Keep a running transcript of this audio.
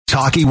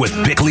Hockey with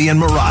Bickley and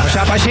Marotta.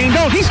 Shot by Shane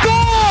Doan. He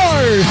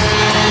scores!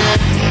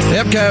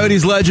 Yep,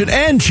 Coyotes legend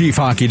and Chief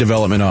Hockey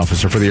Development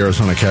Officer for the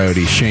Arizona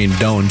Coyotes, Shane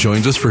Doan,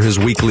 joins us for his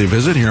weekly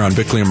visit here on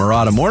Bickley and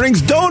Marotta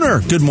Mornings.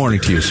 Doaner, good morning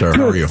to you, sir.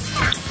 How are you?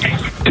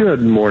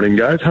 Good morning,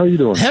 guys. How are you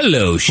doing?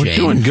 Hello, Shane. We're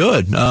doing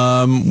good.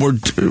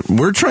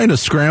 We're trying to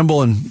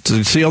scramble and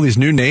to see all these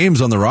new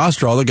names on the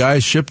roster, all the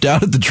guys shipped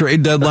out at the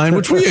trade deadline,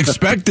 which we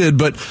expected.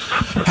 But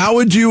how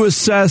would you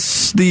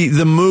assess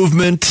the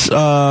movement,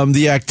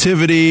 the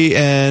activity,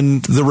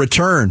 and the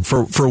return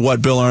for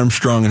what Bill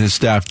Armstrong and his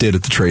staff did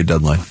at the trade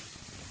deadline?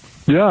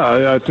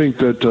 Yeah, I think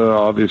that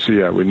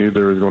obviously, we knew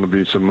there was going to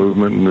be some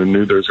movement, and we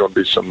knew there was going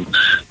to be some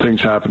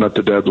things happen at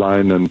the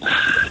deadline. And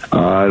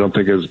I don't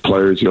think as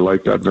players you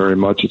like that very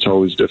much. It's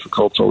always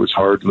difficult. It's always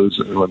hard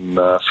losing when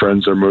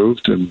friends are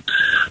moved. And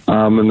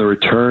in the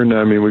return,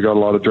 I mean, we got a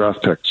lot of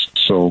draft picks.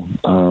 So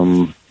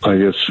I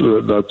guess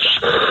that's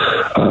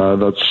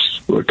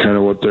kind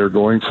of what they're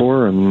going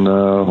for, and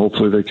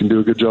hopefully they can do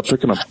a good job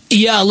picking them.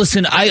 Yeah,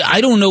 listen, I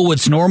don't know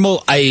what's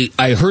normal.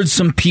 I heard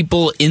some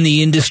people in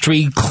the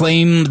industry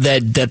claim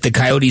that the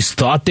Coyotes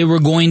thought they were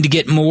going to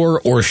get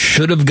more or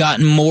should have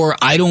gotten more.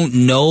 I don't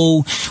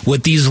know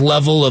what these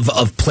level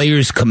of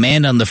players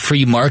command on the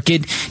free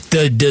market.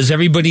 Does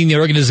everybody in the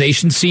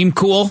organization seem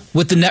cool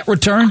with the net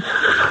return?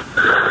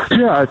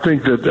 Yeah, I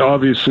think that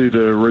obviously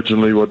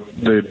originally what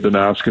they'd been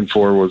asking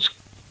for was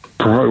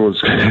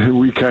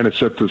we kind of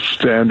set the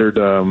standard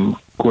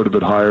quite a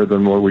bit higher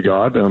than what we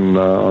got on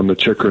the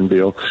Chychrun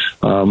deal,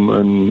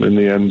 and in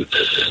the end,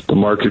 the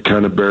market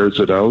kind of bears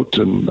it out,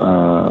 and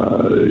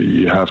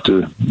you have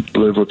to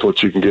live with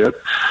what you can get.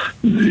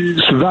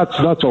 So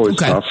that's always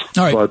tough.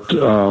 All right. But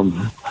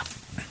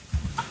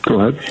go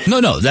ahead.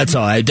 No, that's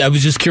all. I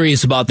was just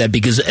curious about that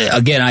because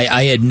again,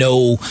 I had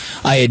no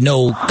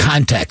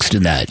context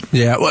in that.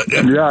 Yeah.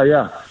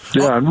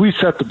 And we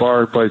set the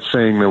bar by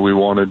saying that we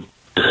wanted,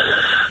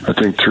 I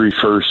think, 3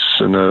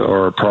 firsts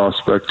or a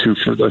prospect, 3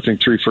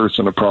 firsts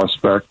and a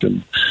prospect,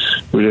 and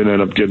we didn't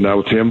end up getting that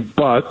with him.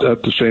 But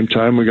at the same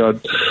time, we got,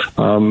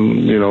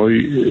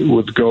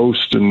 with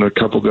Ghost and a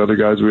couple of the other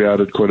guys, we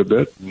added quite a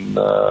bit. And,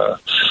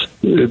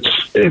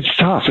 it's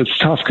tough. It's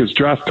tough because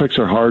draft picks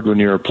are hard when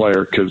you're a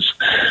player, because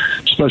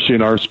especially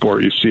in our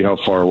sport, you see how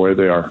far away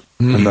they are,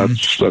 and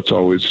that's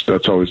always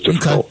difficult.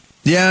 Okay.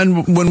 Yeah,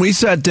 and when we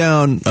sat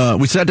down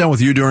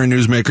with you during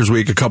Newsmakers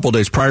Week a couple of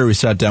days prior. We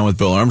sat down with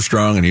Bill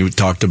Armstrong, and he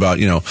talked about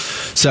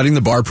setting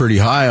the bar pretty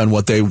high on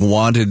what they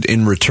wanted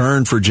in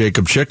return for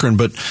Jacob Chychrun.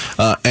 But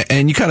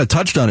and you kind of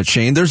touched on it,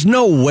 Shane. There's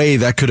no way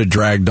that could have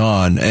dragged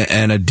on,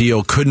 and a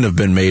deal couldn't have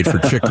been made for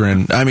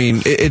Chychrun. I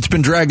mean, it's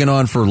been dragging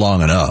on for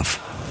long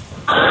enough.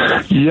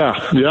 Yeah,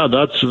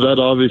 that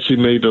obviously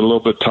made it a little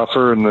bit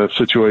tougher and the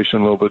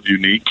situation a little bit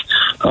unique.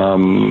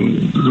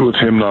 With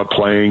him not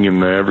playing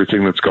and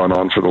everything that's gone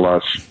on for the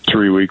last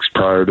 3 weeks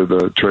prior to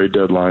the trade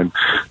deadline,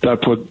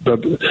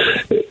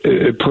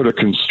 it put a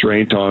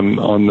constraint on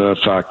the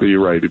fact that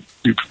you're right.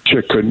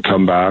 Chick couldn't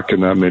come back,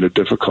 and that made it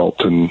difficult.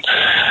 And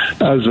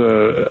as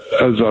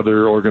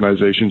other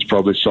organizations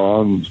probably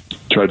saw and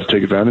tried to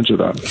take advantage of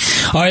that.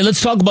 All right,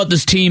 let's talk about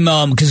this team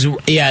because,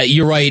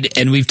 you're right,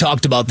 and we've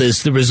talked about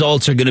this. The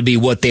results are going to be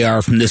what they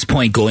are from this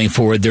point going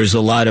forward. There's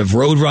a lot of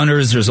road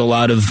runners. There's a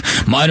lot of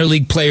minor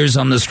league players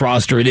on this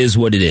roster. It is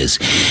what it is.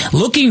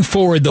 Looking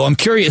forward, though, I'm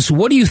curious,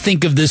 what do you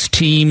think of this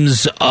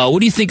team's, what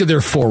do you think of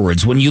their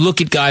forwards? When you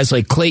look at guys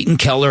like Clayton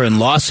Keller and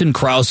Lawson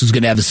Krause, who's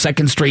going to have a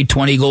second straight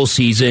 20-goal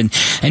season,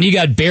 and you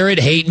got Barrett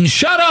Hayton.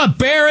 Shut up,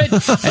 Barrett!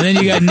 And then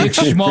you got Nick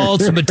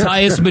Schmaltz,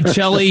 Matthias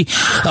Michelli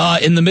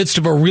in the midst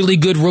of a really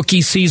good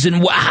rookie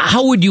season.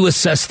 How would you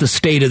assess the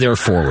state of their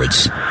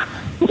forwards?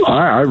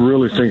 I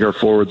really think our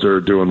forwards are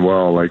doing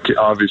well. Like,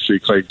 obviously,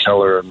 Clayton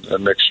Keller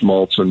and Nick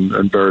Schmaltz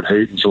and Barrett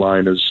Hayton's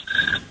line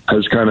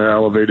has kind of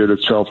elevated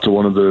itself to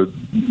one of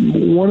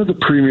the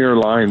premier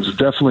lines,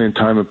 definitely in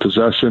time of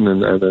possession,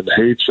 and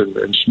Hayes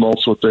and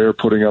Schmaltz, what they're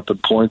putting up in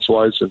points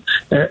wise,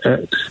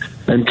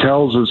 and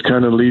Kells is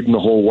kind of leading the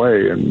whole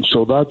way, and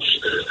so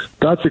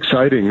that's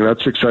exciting.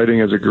 That's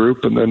exciting as a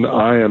group. And then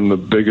I am the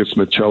biggest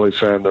Michelli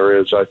fan there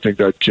is. I think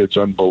that kid's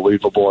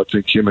unbelievable. I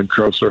think him and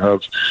Krauser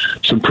have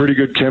some pretty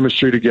good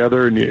chemistry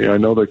together, and I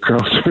know that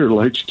Krauser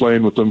likes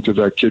playing with them because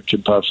that kid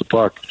can pass the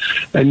puck.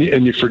 And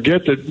you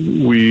forget that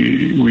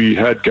we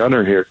had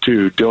Gunner here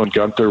too. Dylan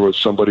Gunther was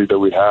somebody that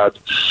we had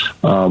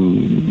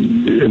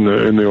in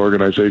the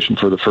organization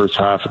for the first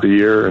half of the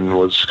year and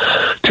was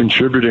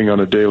contributing on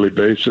a daily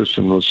basis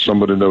and was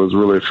somebody that was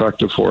really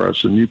effective for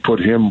us. And you put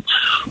him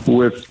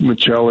with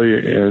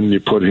Michelli and you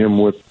put him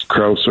with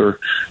Krauser,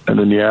 and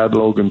then you add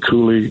Logan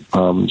Cooley,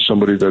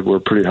 somebody that we're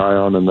pretty high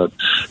on, and that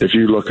if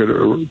you look at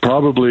it,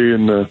 probably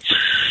in the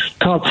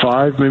top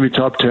 5, maybe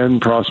top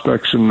 10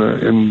 prospects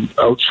in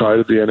outside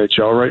of the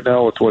NHL right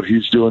now with what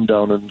he's doing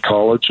down in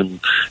college, and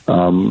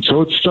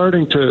so it's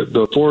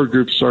the forward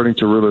group's starting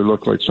to really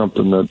look like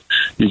something that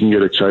you can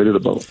get excited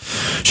about.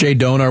 Shay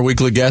Doan, our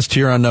weekly guest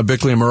here on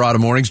Bickley and Murata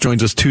Mornings,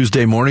 joins us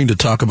Tuesday morning to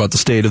talk about the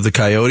state of the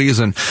Coyotes,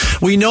 and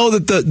we know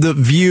that the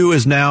view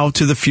is now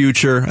to the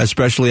future,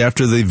 especially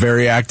after the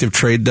very active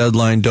trade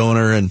deadline,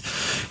 Donor, and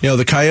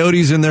the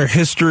Coyotes in their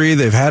history,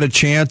 they've had a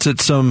chance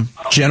at some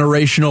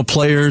generational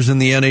players in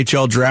the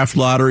NHL draft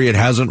lottery. It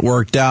hasn't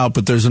worked out,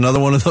 but there's another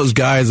one of those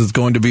guys that's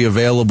going to be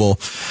available.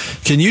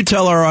 Can you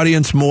tell our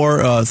audience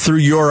more through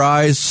your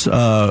eyes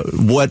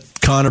what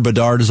Connor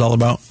Bedard is all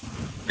about?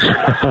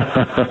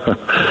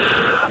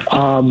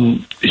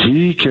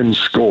 He can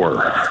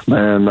score,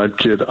 man. That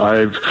kid,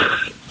 I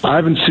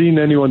haven't seen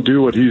anyone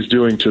do what he's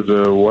doing to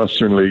the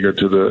Western League or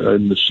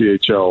in the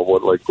CHL,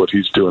 what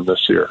he's doing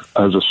this year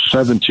as a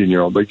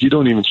 17-year-old. Like, you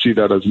don't even see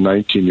that as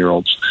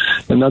 19-year-olds,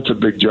 and that's a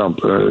big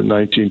jump.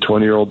 19,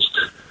 20-year-olds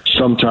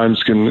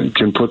sometimes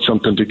can put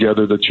something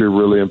together that you're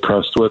really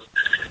impressed with.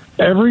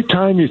 Every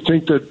time you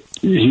think that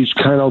he's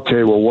kind of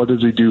okay, well, what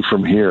does he do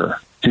from here?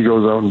 He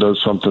goes out and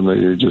does something that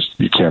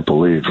you can't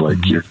believe.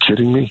 Like, you're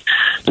kidding me?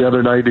 The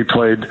other night he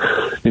played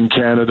in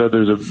Canada.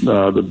 There's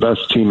the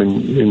best team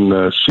in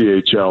the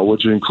CHL,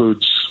 which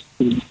includes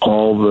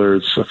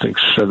there's, I think,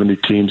 70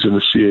 teams in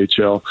the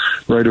CHL,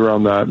 right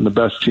around that. And the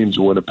best team's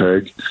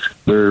Winnipeg.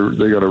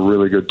 They got a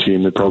really good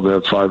team. They probably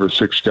have 5 or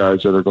 6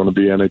 guys that are going to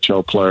be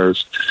NHL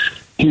players.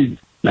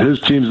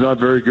 His team's not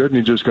very good, and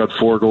he just got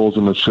 4 goals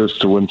and assists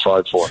to win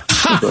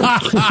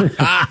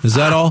 5-4. Is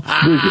that all?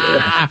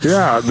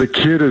 Yeah, the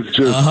kid is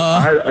just.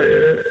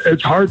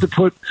 It's hard to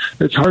put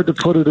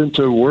it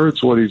into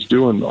words what he's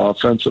doing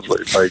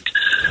offensively. Like,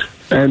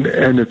 and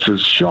it's his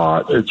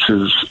shot. It's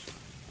his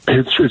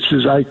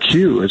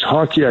IQ, his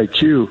hockey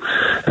IQ,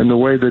 and the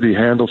way that he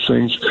handles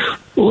things.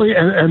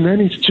 And then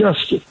he's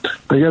just.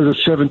 Like, as a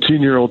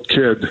 17-year-old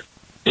kid.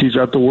 He's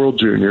at the World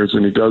Juniors,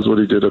 and he does what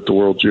he did at the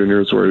World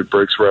Juniors, where he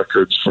breaks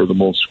records for the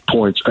most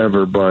points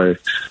ever by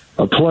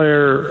a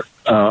player,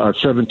 a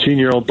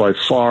 17-year-old by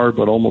far,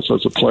 but almost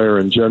as a player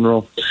in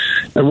general.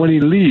 And when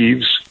he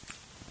leaves,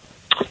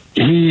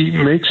 he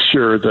makes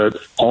sure that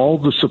all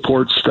the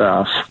support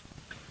staff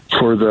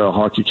for the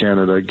Hockey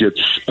Canada gets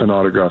an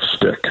autographed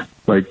stick.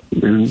 Like,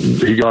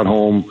 he got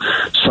home,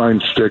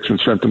 signed sticks, and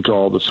sent them to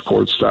all the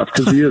support staff,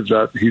 because he's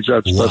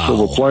that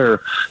special of a player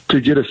to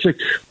get a stick.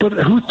 But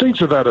who thinks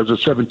of that as a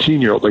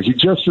 17-year-old? Like, he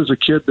just is a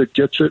kid that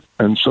gets it,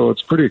 and so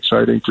it's pretty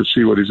exciting to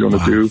see what he's going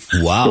to do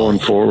going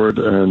forward.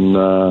 And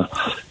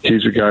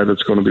he's a guy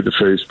that's going to be the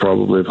face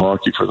probably of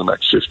hockey for the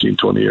next 15,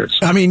 20 years.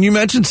 I mean, you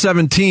mentioned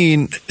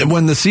 17.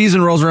 When the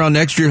season rolls around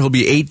next year, he'll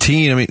be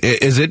 18. I mean,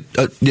 is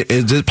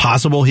it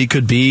possible he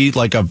could be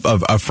like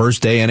a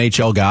first-day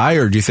NHL guy,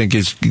 or do you think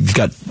he's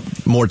got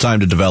more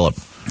time to develop?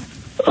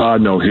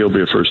 No, he'll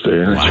be a first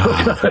day.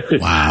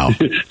 Wow.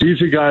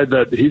 He's a guy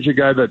that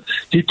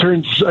he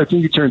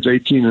turns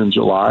 18 in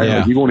July. Yeah.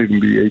 Like, he won't even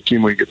be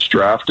 18 when he gets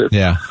drafted.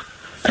 Yeah.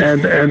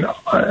 And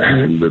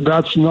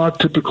that's not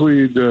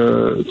typically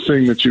the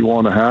thing that you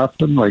want to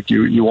happen. Like,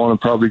 you want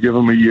to probably give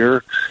him a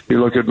year. You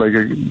look at like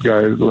a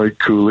guy like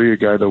Cooley, a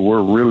guy that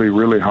we're really,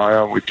 really high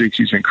on. We think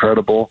he's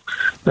incredible.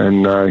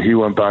 And he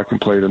went back and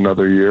played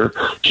another year.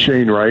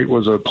 Shane Wright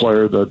was a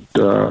player that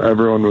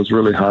everyone was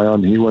really high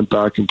on. He went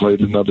back and played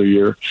another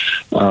year.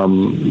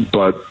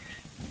 But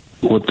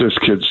what this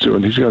kid's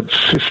doing, he's got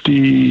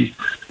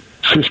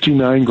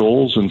 59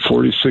 goals in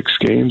 46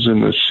 games in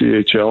the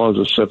CHL as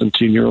a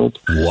 17-year-old.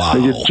 Wow.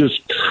 Like, it's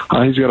just,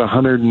 he's got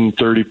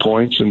 130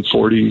 points in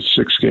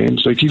 46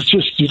 games. Like, he's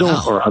just, or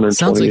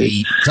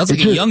 128. Sounds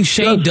like a young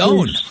Shane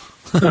Doan.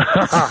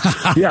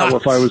 Yeah, well,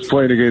 if I was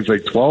playing against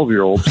like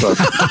 12-year-olds,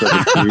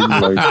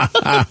 17,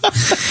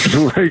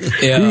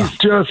 he's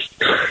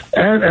just,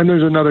 and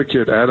there's another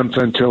kid, Adam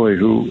Fantilli,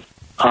 who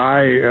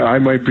I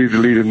might be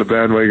leading the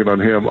bandwagon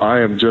on him. I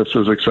am just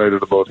as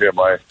excited about him.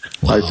 I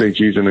think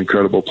he's an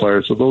incredible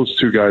player. So those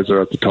 2 guys are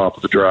at the top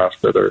of the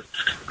draft that are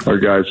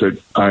guys that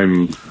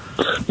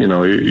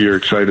you're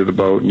excited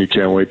about, and you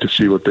can't wait to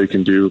see what they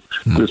can do.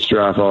 This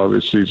draft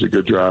obviously is a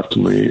good draft,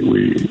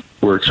 and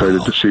we're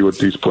excited to see what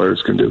these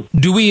players can do.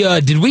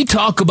 Did we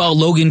talk about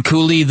Logan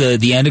Cooley,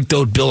 the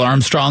anecdote Bill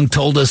Armstrong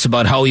told us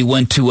about how he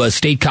went to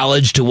State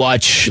College to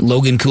watch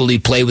Logan Cooley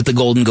play with the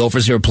Golden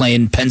Gophers who were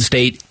playing Penn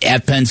State?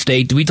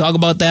 Did we talk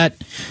about that?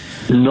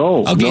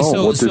 No. Okay,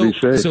 no. What did he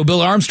say? So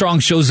Bill Armstrong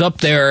shows up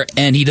there,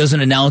 and he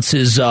doesn't announce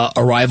his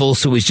arrival,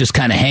 so he's just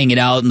kind of hanging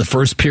out, and the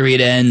first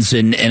period ends,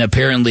 and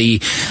apparently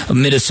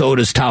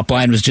Minnesota's top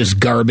line was just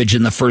garbage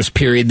in the first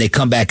period. They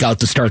come back out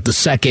to start the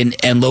second,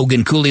 and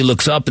Logan Cooley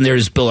looks up, and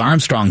there's Bill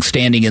Armstrong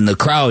standing in the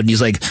crowd, and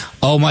he's like,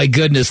 oh my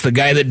goodness, the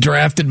guy that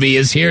drafted me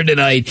is here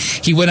tonight.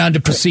 He went on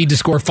to proceed to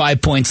score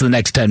 5 points in the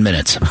next 10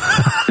 minutes.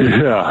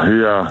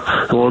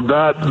 Yeah. Well,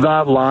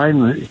 that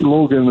line,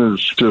 Logan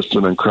is just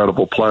an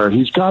incredible player.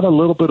 He's got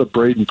a little bit of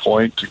Braden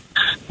Point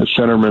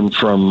centerman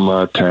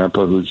from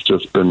Tampa who's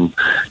just been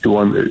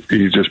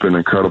he's just been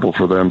incredible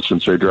for them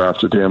since they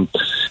drafted him.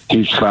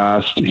 He's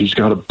fast. He's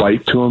got a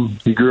bite to him.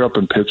 He grew up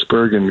in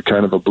Pittsburgh and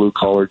kind of a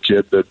blue-collar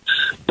kid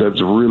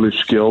that's really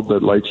skilled,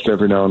 that likes to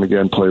every now and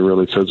again play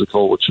really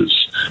physical, which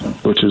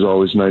is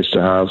always nice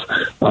to have.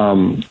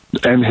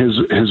 And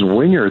his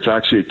winger, it's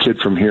actually a kid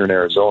from here in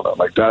Arizona.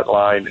 Like that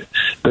line,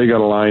 they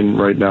got a line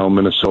right now in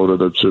Minnesota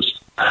that's just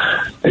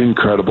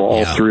incredible.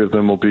 All three of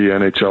them will be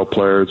NHL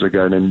players. A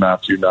guy named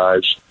Matthew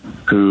Nyes,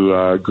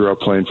 who grew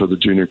up playing for the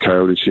junior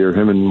Coyotes here.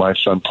 Him and my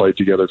son played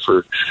together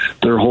for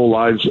their whole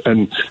lives,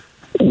 and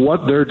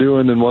what they're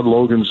doing and what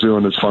Logan's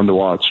doing is fun to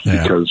watch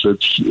because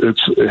it's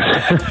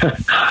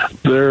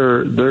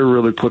they're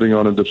really putting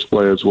on a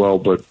display as well.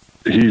 But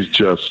he's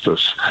just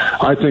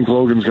I think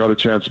Logan's got a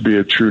chance to be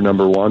a true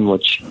number one,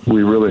 which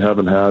we really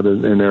haven't had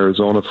in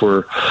Arizona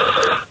for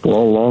a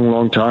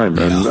long time,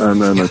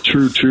 and a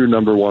true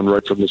number one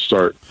right from the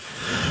start.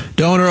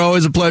 Doan,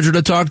 always a pleasure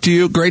to talk to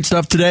you. Great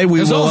stuff today.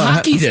 We will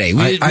hockey today.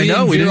 I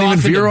know we didn't even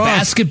veer off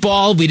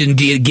basketball. We didn't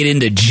get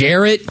into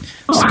Jarrett.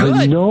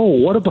 I know.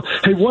 What about?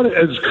 Hey, what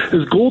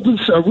is Golden?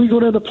 Are we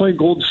going to end up playing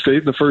Golden State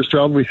in the first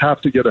round? We have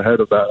to get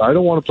ahead of that. I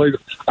don't want to play.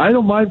 I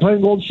don't mind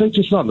playing Golden State,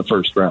 just not in the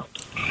first round.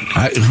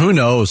 Who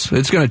knows?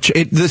 It's going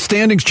to. The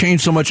standings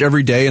change so much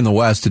every day in the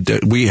West.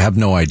 We have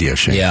no idea,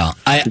 Shane. Yeah,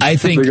 I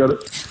think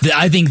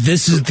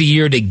this is the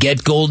year to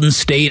get Golden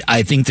State.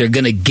 I think they're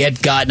going to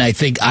get gotten. I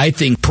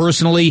think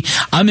personally,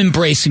 I'm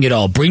embracing it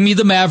all. Bring me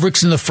the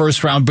Mavericks in the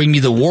first round. Bring me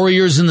the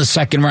Warriors in the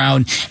second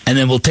round, and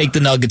then we'll take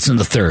the Nuggets in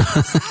the third.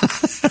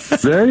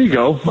 There you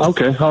go.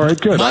 Okay. All right.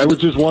 Good. I was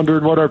just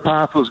wondering what our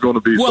path was going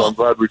to be, so I'm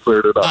glad we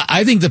cleared it up.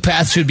 I think the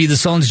path should be the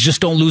Suns just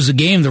don't lose a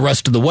game the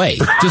rest of the way.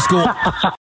 Just go.